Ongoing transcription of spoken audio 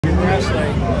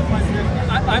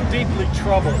Grassley. I'm deeply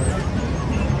troubled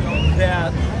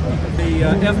that the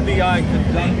FBI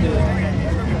conducted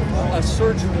a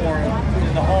search warrant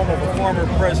in the home of a former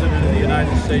president of the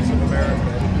United States of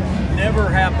America. Never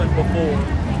happened before.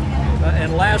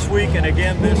 And last week and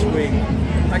again this week,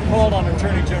 I called on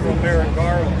Attorney General Merrick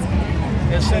Garland,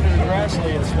 as Senator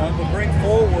Grassley has done, to bring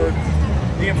forward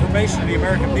the information to the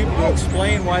American people to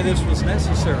explain why this was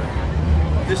necessary.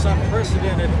 This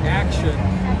unprecedented action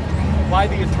by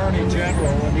the Attorney General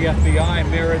and the FBI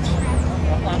merits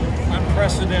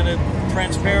unprecedented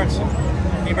transparency.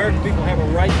 The American people have a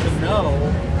right to know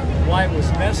why it was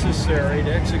necessary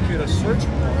to execute a search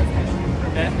warrant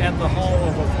at the home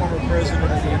of a former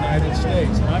president of the United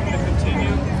States. And I'm going to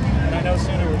continue, and I know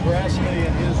Senator Grassley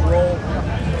in his role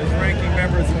as ranking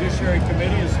member of the Judiciary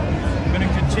Committee is going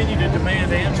to continue to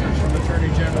demand answers from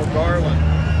Attorney General Garland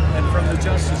and from the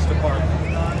Justice Department.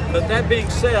 But that being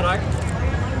said,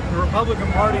 the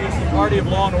Republican Party is the party of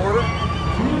law and order.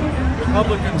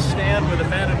 Republicans stand with the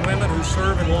men and women who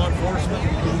serve in law enforcement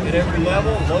at every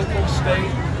level, local,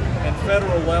 state, and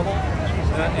federal level.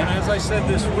 And as I said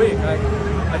this week,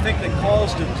 I think that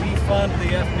calls to defund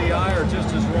the FBI are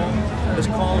just as wrong as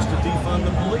calls to defund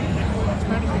the police.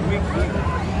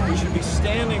 We should be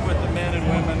standing with the men and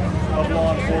women of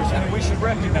law enforcement, and we should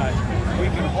recognize we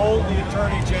can hold the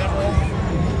Attorney General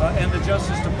and the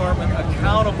Justice Department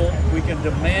accountable. We can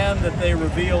demand that they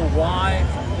reveal why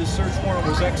this search warrant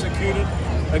was executed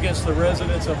against the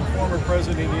residence of a former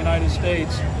president of the United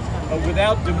States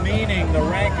without demeaning the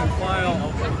rank and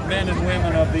file men and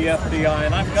women of the FBI.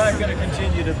 And I'm going to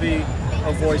continue to be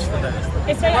a voice for that.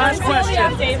 Last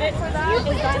question. David, for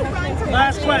that?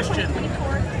 Last question.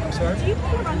 I'm sorry? Do you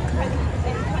think we're running for president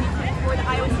in 2024? The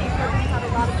Iowa State Fair had a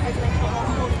lot of presidential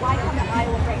hopefuls. Why come to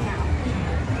Iowa right now?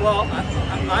 Well,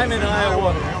 I'm in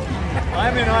Iowa.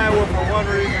 I'm in Iowa for one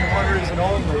reason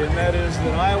only, and that is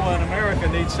that Iowa and America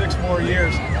need 6 more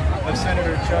years of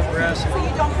Senator Chuck Grassley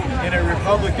in a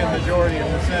Republican majority in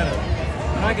the Senate.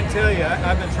 And I can tell you,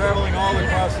 I've been traveling all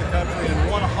across the country, and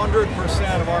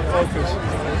 100% of our focus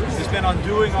has been on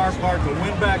doing our part to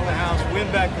win back the House,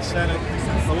 win back the Senate,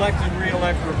 elect and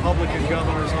re-elect Republican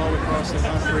governors all across the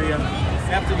country. And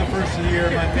after the first of the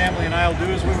year, my family and I will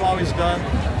do as we've always done,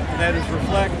 and that is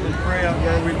reflect and pray on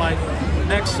where we might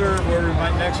next serve, where we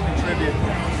might next contribute.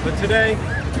 But today,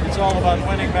 it's all about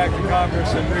winning back to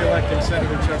Congress and re-electing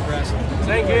Senator Chuck Grassley.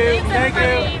 Thank you. Thank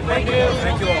you. Thank you.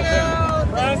 Thank you all.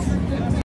 Thank you.